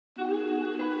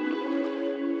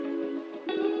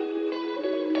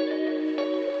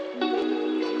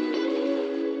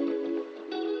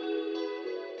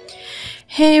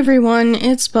Hey everyone,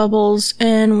 it's Bubbles,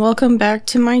 and welcome back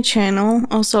to my channel.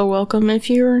 Also, welcome if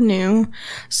you're new.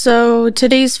 So,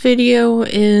 today's video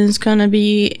is gonna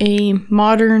be a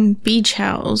modern beach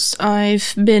house.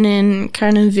 I've been in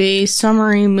kind of a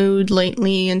summery mood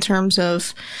lately in terms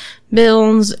of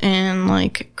builds and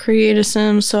like creative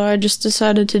sims, so I just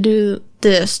decided to do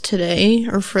this today,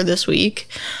 or for this week.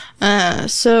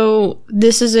 So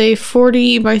this is a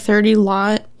 40 by 30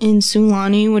 lot in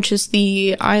Sulani, which is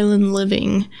the island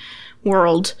living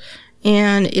world,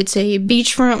 and it's a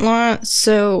beachfront lot,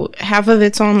 so half of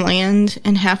it's on land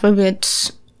and half of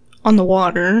it's on the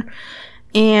water,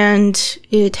 and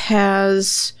it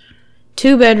has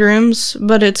 2 bedrooms,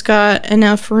 but it's got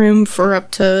enough room for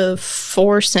up to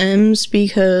 4 sims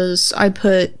because I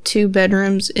put 2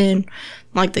 bedrooms in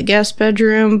like the guest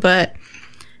bedroom, but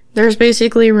there's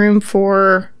basically room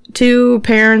for 2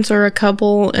 parents or a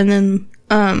couple, and then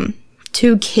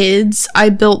 2 kids. I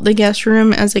built the guest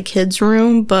room as a kid's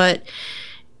room, but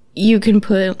you can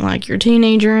put like your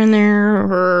teenager in there,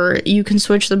 or you can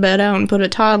switch the bed out and put a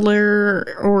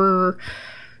toddler, or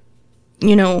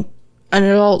you know, an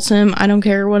adult sim. I don't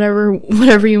care, whatever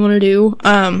you want to do.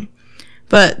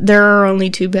 But there are only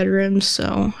 2 bedrooms,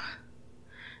 so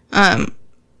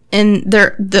and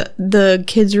the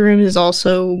kids' room has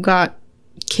also got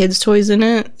kids' toys in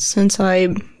it, since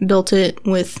I built it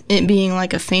with it being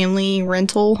like a family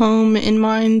rental home in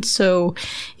mind. So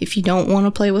if you don't want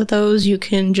to play with those, you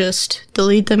can just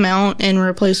delete them out and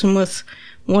replace them with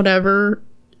whatever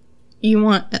you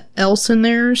want else in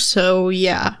there. So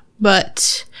yeah,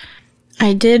 but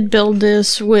I did build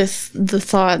this with the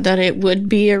thought that it would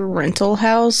be a rental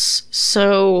house,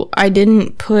 so I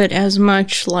didn't put as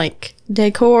much like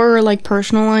decor, like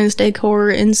personalized decor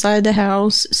inside the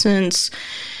house, since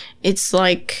it's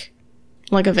like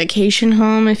a vacation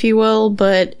home, if you will.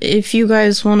 But if you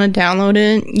guys want to download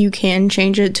it, you can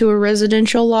change it to a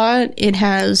residential lot. It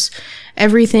has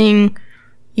everything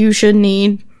you should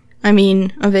need. I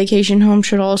mean, a vacation home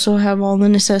should also have all the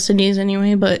necessities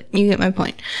anyway, but you get my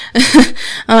point.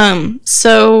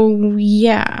 So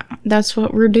yeah, that's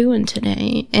what we're doing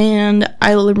today, and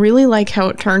I really like how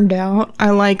it turned out. I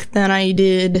like that I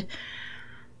did,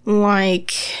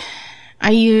 like, I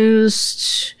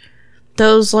used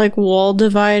those like wall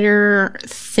divider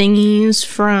thingies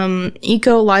from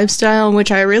Eco Lifestyle,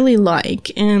 which I really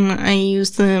like, and I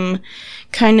used them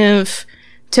kind of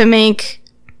to make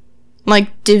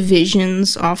like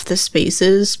divisions off the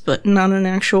spaces, but not an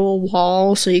actual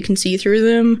wall so you can see through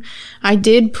them. I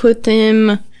did put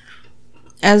them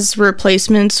as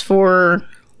replacements for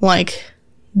like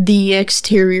the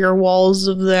exterior walls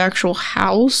of the actual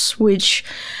house, which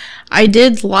I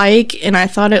did like, and I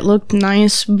thought it looked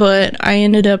nice, but I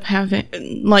ended up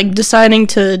deciding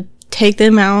to take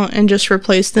them out and just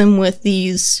replace them with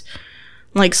these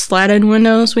like slatted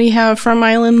windows we have from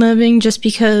Island Living, just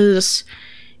because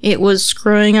it was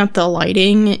screwing up the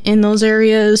lighting in those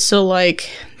areas. So like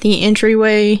the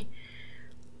entryway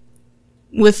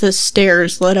with the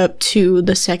stairs led up to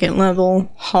the second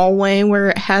level hallway where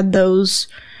it had those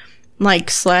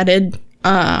like slatted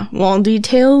wall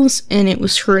details, and it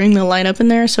was screwing the light up in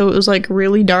there, so it was like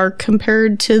really dark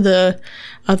compared to the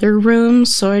other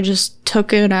rooms. So I just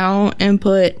took it out and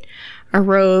put a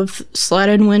row of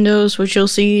slatted windows, which you'll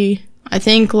see I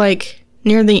think like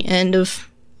near the end of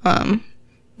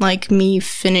like me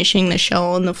finishing the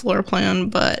shell and the floor plan.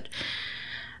 But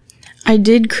I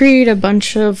did create a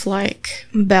bunch of like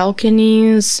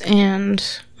balconies and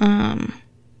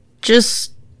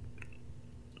just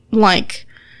like,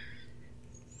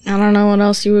 I don't know what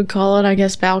else you would call it, I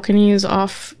guess balconies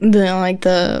off the like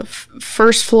the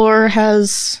first floor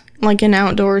has like an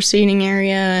outdoor seating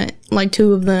area, like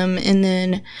 2 of them, and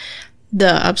then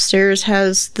the upstairs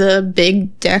has the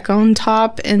big deck on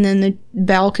top, and then the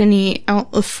balcony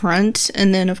out the front,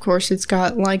 and then of course it's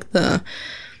got like the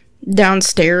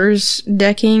downstairs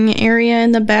decking area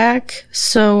in the back.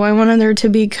 So I wanted there to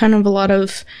be kind of a lot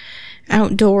of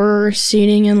outdoor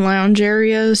seating and lounge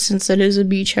areas, since it is a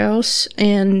beach house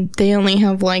and they only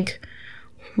have like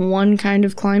one kind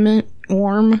of climate,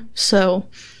 warm. So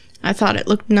I thought it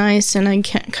looked nice, and I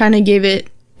kind of gave it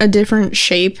a different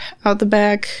shape out the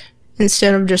back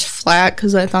instead of just flat,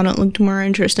 because I thought it looked more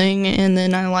interesting. And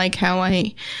then I like how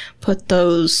I put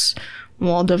those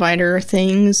wall divider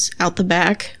things out the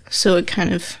back, so it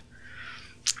kind of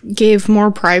gave more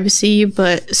privacy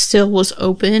but still was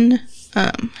open.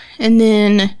 And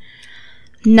then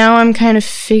now I'm kind of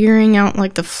figuring out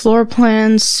like the floor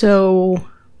plans. So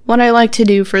what I like to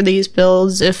do for these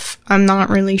builds, if I'm not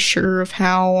really sure of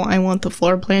how I want the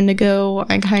floor plan to go,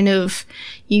 I kind of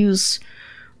use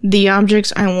the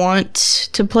objects I want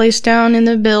to place down in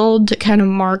the build to kind of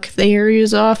mark the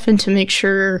areas off and to make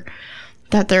sure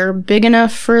that they're big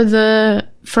enough for the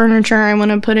furniture I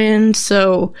want to put in.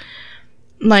 So,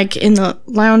 like in the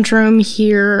lounge room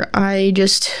here, I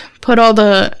just put all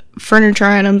the furniture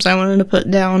items I wanted to put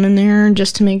down in there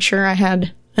just to make sure I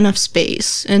had enough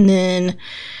space. And then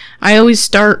I always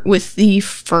start with the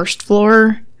first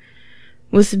floor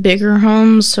with bigger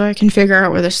homes so I can figure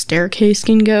out where the staircase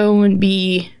can go and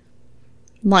be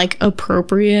like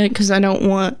appropriate, because I don't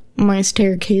want my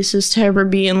staircases to ever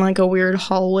be in like a weird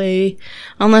hallway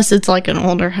unless it's like an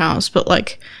older house. But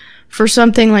like for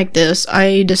something like this,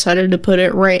 I decided to put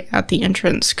it right at the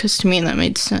entrance because to me that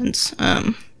made sense.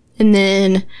 And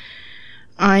then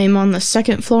I'm on the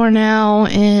second floor now,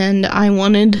 and I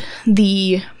wanted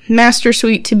the master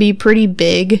suite to be pretty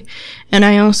big, and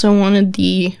I also wanted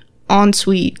the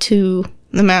ensuite to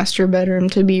the master bedroom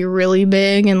to be really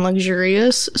big and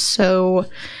luxurious. So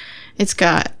it's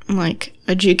got like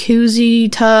a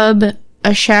jacuzzi tub,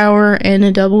 a shower, and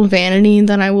a double vanity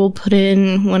that I will put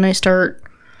in when I start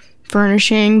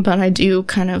furnishing, but I do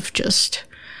kind of just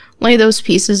lay those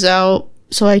pieces out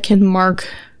so I can mark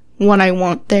what I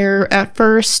want there at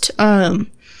first. And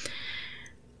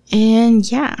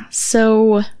yeah,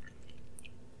 so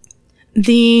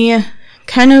the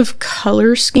kind of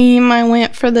color scheme I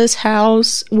went for this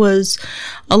house was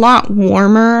a lot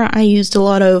warmer. I used a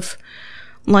lot of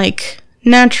like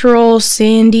natural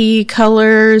sandy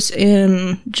colors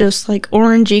and just like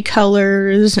orangey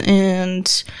colors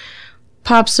and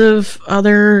pops of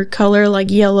other color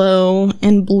like yellow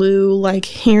and blue. Like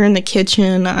here in the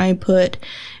kitchen, I put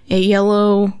a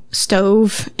yellow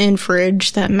stove and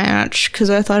fridge that match because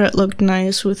I thought it looked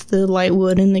nice with the light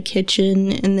wood in the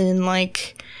kitchen. And then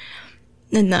like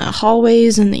in the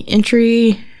hallways and the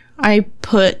entry, I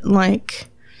put like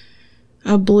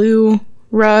a blue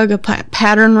rug, a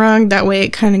pattern rug. That way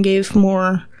it kind of gave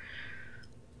more,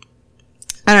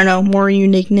 I don't know, more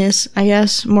uniqueness, I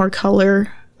guess, more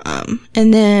color.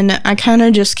 And then I kind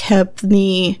of just kept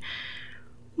the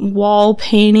wall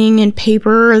painting and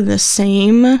paper the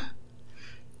same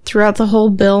throughout the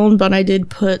whole build, but I did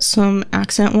put some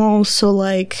accent walls. So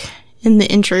like in the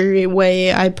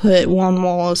entryway, I put one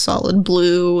wall of solid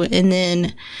blue, and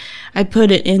then I put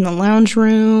it in the lounge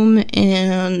room,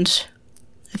 and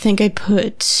I think I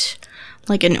put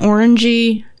like an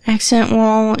orangey accent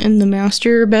wall in the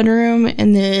master bedroom,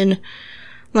 and then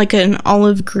like an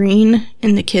olive green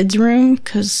in the kids' room,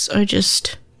 because I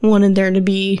just wanted there to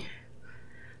be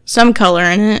some color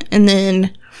in it. And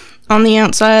then on the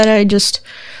outside, I just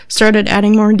started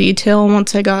adding more detail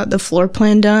once I got the floor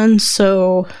plan done.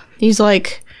 So these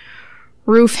like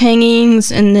roof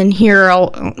hangings, and then here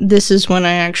this is when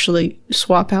I actually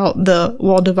swap out the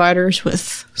wall dividers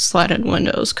with slatted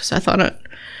windows because I thought it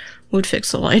would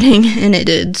fix the lighting, and it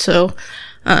did. So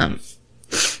and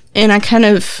I kind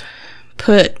of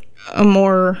put a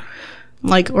more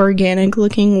like organic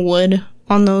looking wood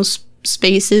on those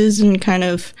spaces and kind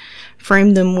of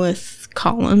framed them with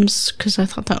columns because I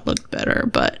thought that looked better.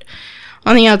 But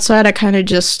on the outside, I kind of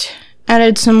just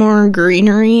added some more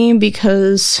greenery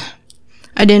because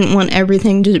I didn't want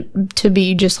everything to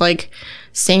be just like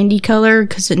sandy color,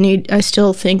 because I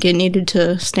still think it needed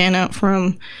to stand out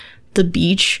from the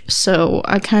beach. So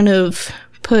I kind of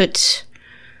put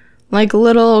like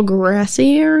little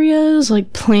grassy areas,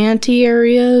 like planty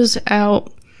areas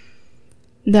out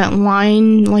that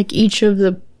line like each of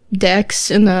the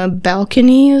decks and the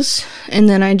balconies. And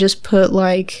then I just put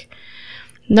like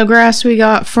the grass we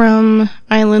got from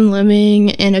Island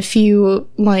Living and a few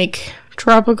like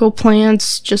tropical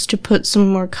plants just to put some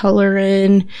more color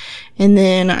in. And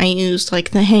then I used like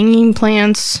the hanging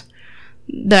plants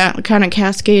that kind of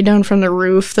cascade down from the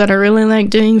roof that I really like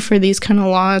doing for these kind of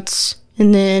lots.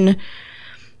 And then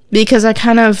because I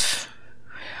kind of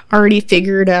already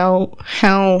figured out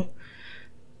how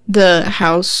the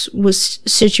house was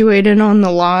situated on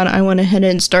the lot, I went ahead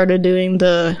and started doing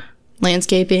the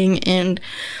landscaping. And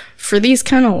for these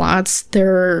kind of lots,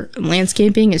 their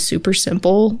landscaping is super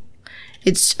simple.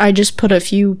 I just put a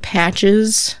few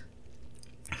patches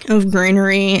of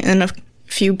greenery and a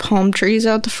few palm trees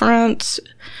out the front.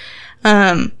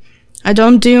 I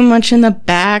don't do much in the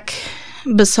back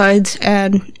besides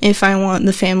add if I want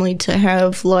the family to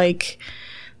have like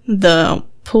the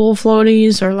pool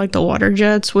floaties or like the water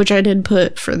jets, which I did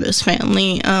put for this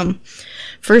family.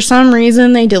 For some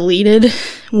reason they deleted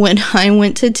when I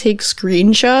went to take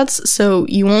screenshots, so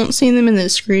you won't see them in the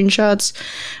screenshots,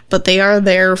 but they are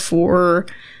there for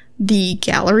the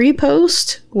gallery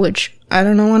post, which I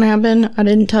don't know what happened. I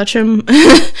didn't touch them.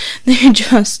 They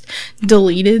just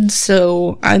deleted,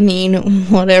 so I mean,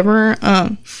 whatever.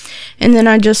 And then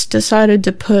I just decided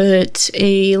to put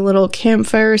a little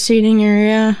campfire seating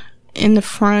area in the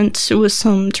front with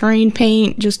some terrain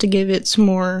paint just to give it some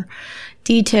more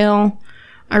detail.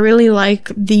 I really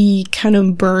like the kind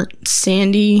of burnt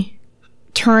sandy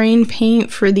terrain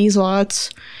paint for these lots.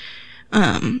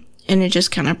 And it just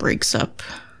kind of breaks up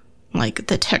like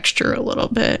the texture a little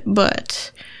bit,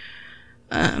 but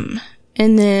and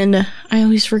then I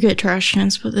always forget trash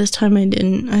cans, but this time I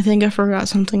didn't. I think I forgot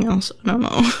something else. I don't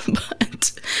know.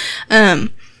 But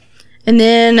and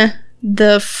then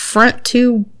the front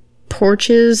two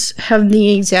porches have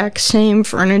the exact same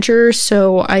furniture,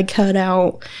 so I cut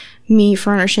out me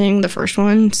furnishing the first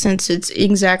one since it's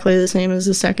exactly the same as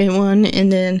the second one.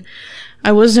 And then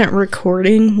I wasn't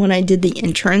recording when I did the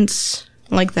entrance,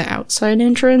 like the outside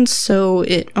entrance, so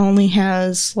it only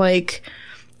has like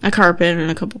a carpet and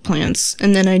a couple plants.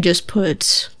 And then I just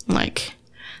put like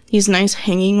these nice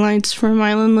hanging lights from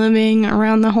Island Living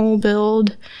around the whole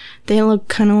build. They look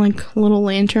kind of like little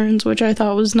lanterns, which I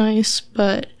thought was nice,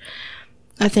 but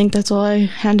I think that's all I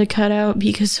had to cut out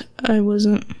because I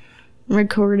wasn't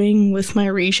recording with my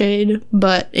reshade.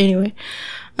 But anyway,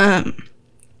 and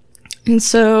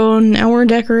so now we're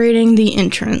decorating the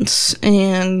entrance,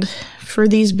 and for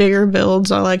these bigger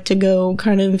builds I like to go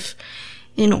kind of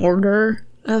in order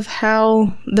of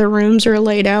how the rooms are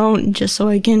laid out, just so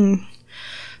I can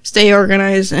stay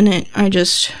organized in it. I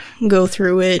just go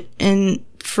through it and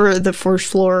for the first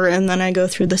floor, and then I go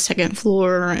through the second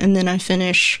floor, and then I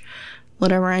finish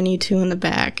whatever I need to in the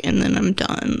back, and then I'm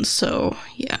done. So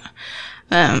yeah,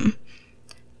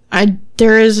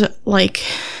 there is like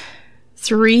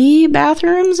 3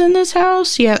 bathrooms in this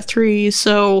house. Yeah, 3.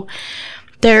 So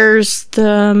there's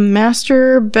the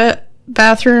master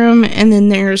bathroom, and then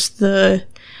there's the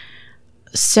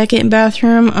second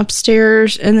bathroom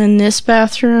upstairs, and then this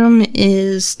bathroom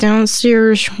is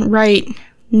downstairs right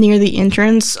near the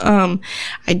entrance.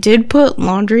 I did put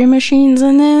laundry machines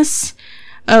in this.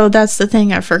 Oh, that's the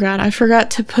thing I forgot. I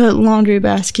forgot to put laundry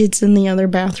baskets in the other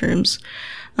bathrooms.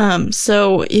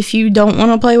 So if you don't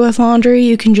want to play with laundry,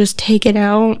 you can just take it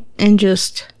out and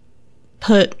just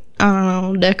put, I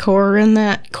don't know, decor in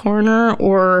that corner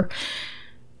or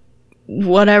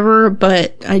whatever,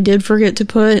 but I did forget to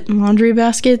put laundry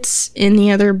baskets in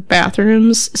the other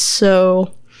bathrooms,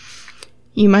 so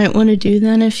you might want to do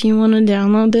that if you want to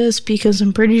download this, because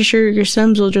I'm pretty sure your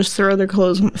Sims will just throw their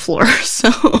clothes on the floor.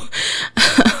 So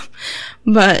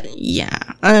but yeah,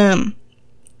 I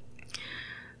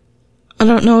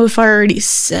don't know if I already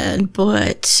said,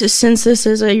 but since this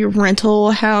is a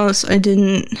rental house, I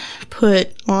didn't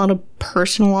put a lot of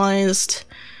personalized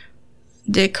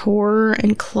decor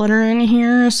and clutter in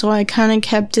here, so I kind of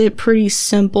kept it pretty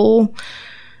simple,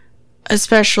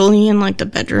 especially in like the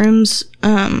bedrooms.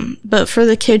 But for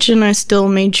the kitchen, I still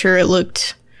made sure it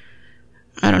looked,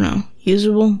 I don't know,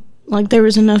 usable. Like there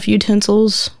was enough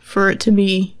utensils for it to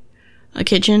be a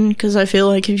kitchen, because I feel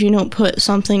like if you don't put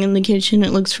something in the kitchen,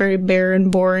 it looks very bare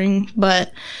and boring.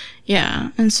 But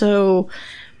yeah, and so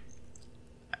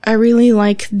I really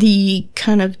like the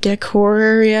kind of decor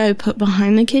area I put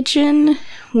behind the kitchen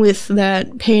with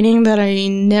that painting that I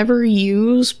never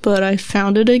use, but I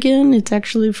found it again. It's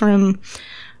actually from,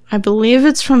 I believe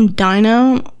it's from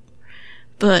Dino,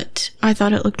 but I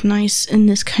thought it looked nice in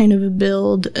this kind of a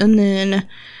build. And then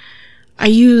I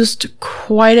used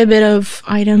quite a bit of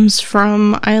items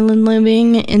from Island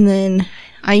Living, and then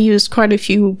I used quite a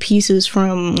few pieces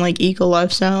from like Eco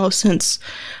Lifestyle, since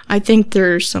I think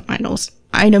there's some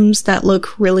items that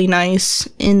look really nice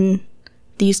in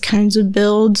these kinds of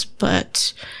builds.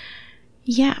 But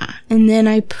yeah, and then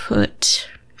I put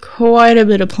quite a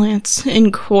bit of plants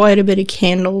and quite a bit of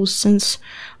candles, since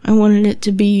I wanted it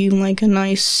to be like a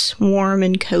nice warm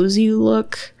and cozy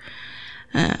look.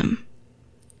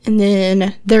 And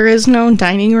then there is no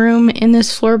dining room in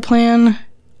this floor plan.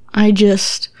 I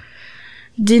just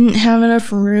didn't have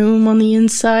enough room on the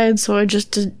inside, so I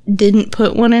just didn't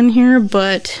put one in here.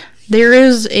 But there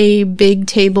is a big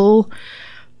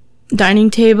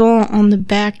dining table on the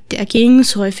back decking,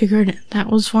 so I figured that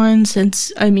was fine,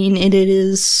 since, I mean, it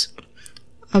is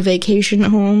a vacation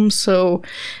home, so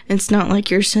it's not like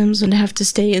your Sims would have to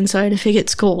stay inside if it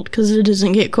gets cold, because it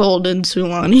doesn't get cold in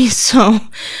Sulani. So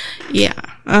yeah,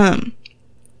 and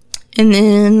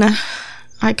then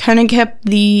I kind of kept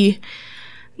the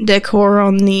decor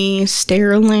on the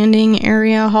stair landing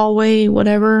area, hallway,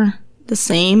 whatever, the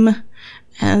same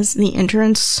as the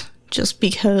entrance, just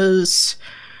because,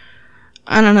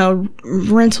 I don't know,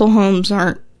 rental homes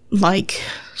aren't like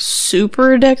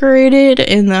super decorated,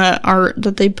 and the art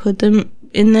that they put them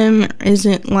in them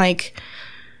isn't like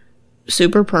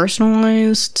super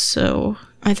personalized, so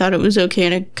I thought it was okay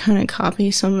to kind of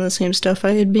copy some of the same stuff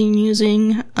I had been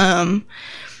using. And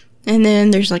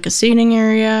then there's like a seating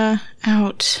area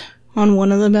out on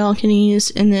one of the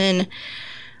balconies, and then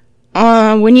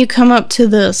when you come up to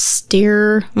the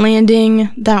stair landing,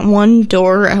 that one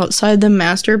door outside the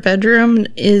master bedroom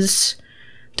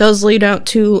does lead out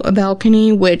to a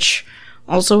balcony, which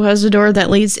also has a door that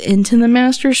leads into the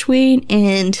master suite,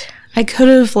 and I could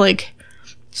have like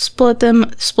split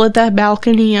that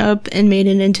balcony up and made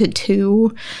it into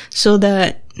two so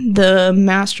that the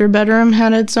master bedroom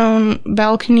had its own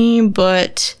balcony,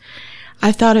 but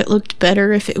I thought it looked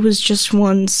better if it was just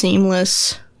one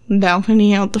seamless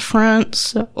balcony out the front.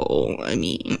 So I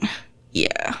mean,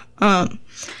 yeah,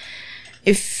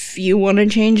 if you want to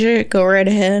change it, go right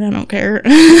ahead, I don't care.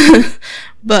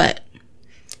 But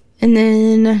and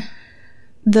then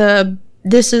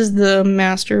this is the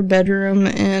master bedroom,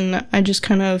 and I just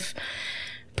kind of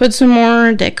put some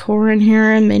more decor in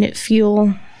here and made it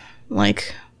feel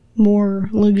like more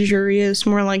luxurious,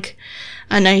 more like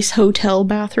a nice hotel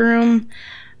bathroom.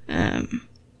 And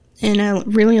I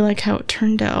really like how it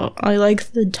turned out. I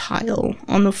like the tile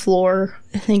on the floor.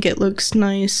 I think it looks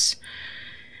nice,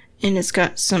 and it's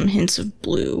got some hints of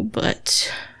blue.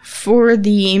 But for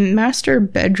the master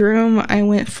bedroom, I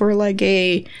went for like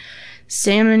a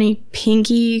salmony,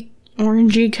 pinky,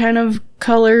 orangey kind of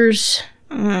colors.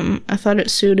 I thought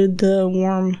it suited the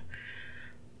warm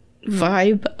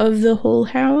vibe of the whole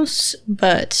house,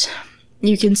 but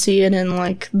you can see it in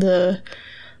like the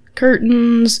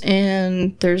curtains,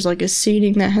 and there's like a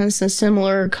seating that has a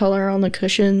similar color on the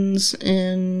cushions,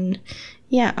 and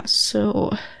yeah,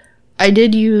 so I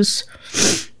did use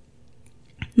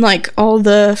like all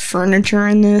the furniture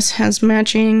in this has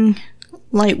matching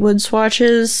light wood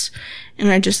swatches, and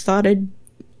I just thought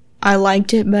I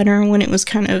liked it better when it was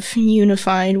kind of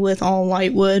unified with all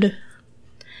light wood.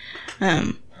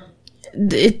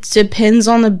 It depends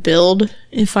on the build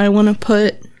if I want to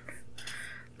put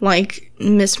like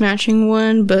mismatching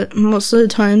wood, but most of the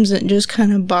times it just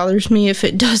kind of bothers me if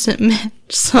it doesn't match,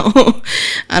 so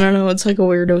I don't know, it's like a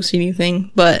weird OCD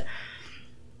thing. But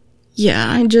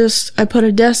yeah, I put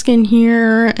a desk in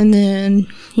here, and then,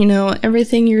 you know,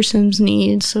 everything your Sims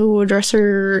need, so a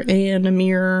dresser and a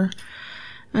mirror,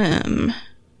 and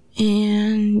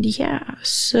yeah,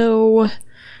 so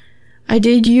I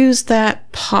did use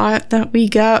that pot that we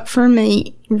got from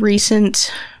a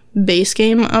recent base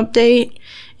game update.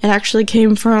 It actually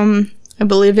came from, I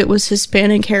believe it was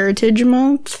Hispanic Heritage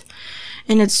Month,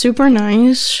 and it's super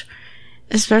nice,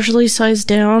 especially sized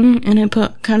down, and I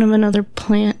put kind of another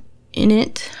plant in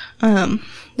it.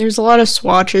 There's a lot of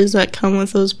swatches that come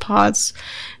with those pots,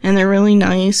 and they're really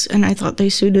nice, and I thought they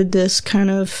suited this kind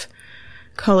of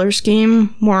color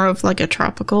scheme, more of like a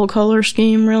tropical color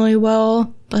scheme, really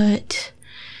well. But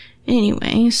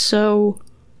anyway, so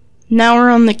now we're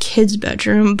on the kids'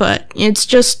 bedroom, but it's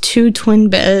just two twin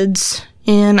beds,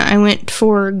 and I went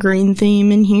for a green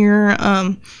theme in here.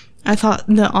 I thought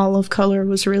the olive color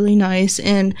was really nice,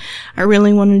 and I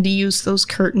really wanted to use those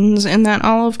curtains in that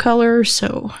olive color,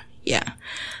 so yeah.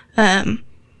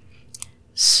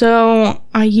 So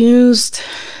I used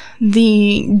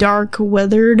the dark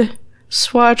weathered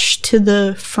swatch to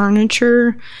the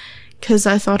furniture because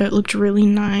I thought it looked really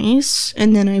nice,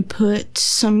 and then I put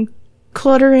some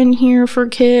clutter in here for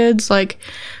kids, like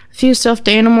a few stuffed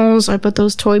animals. I put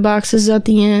those toy boxes at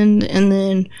the end, and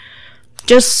then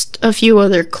just a few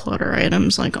other clutter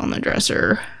items like on the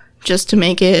dresser, just to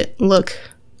make it look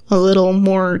a little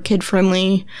more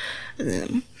kid-friendly.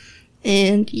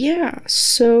 And yeah,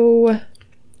 so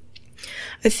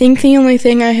I think the only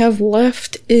thing I have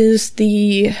left is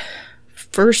the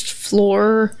first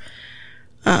floor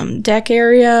deck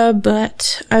area,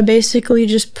 but I basically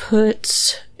just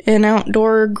put an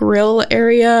outdoor grill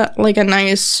area, like a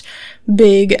nice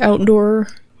big outdoor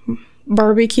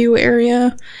barbecue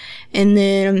area, and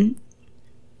then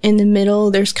in the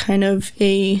middle there's kind of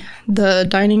the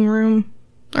dining room,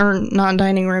 or not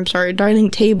dining room, sorry, dining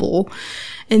table,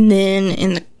 and then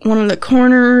in one of the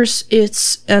corners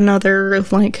it's another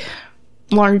like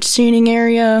large seating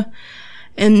area,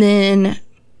 and then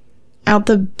out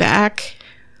the back,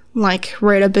 like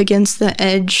right up against the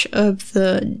edge of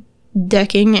the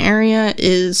decking area,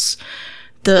 is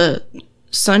the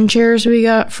sun chairs we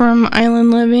got from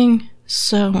Island Living.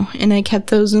 So, and I kept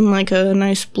those in like a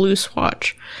nice blue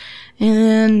swatch,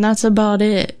 and that's about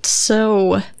it.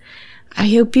 So I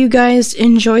hope you guys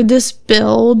enjoyed this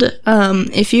build.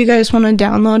 If you guys want to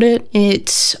download it,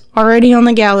 it's already on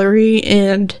the gallery,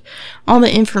 and all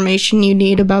the information you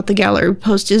need about the gallery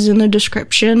post is in the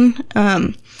description.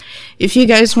 If you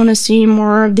guys want to see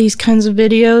more of these kinds of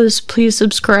videos, please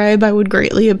subscribe. I would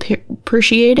greatly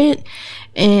appreciate it.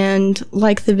 And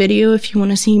like the video if you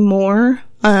want to see more.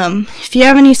 If you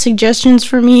have any suggestions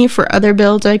for me for other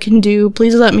builds I can do,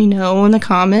 please let me know in the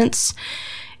comments.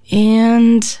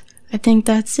 And I think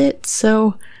that's it.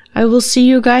 So I will see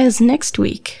you guys next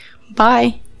week.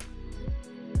 Bye.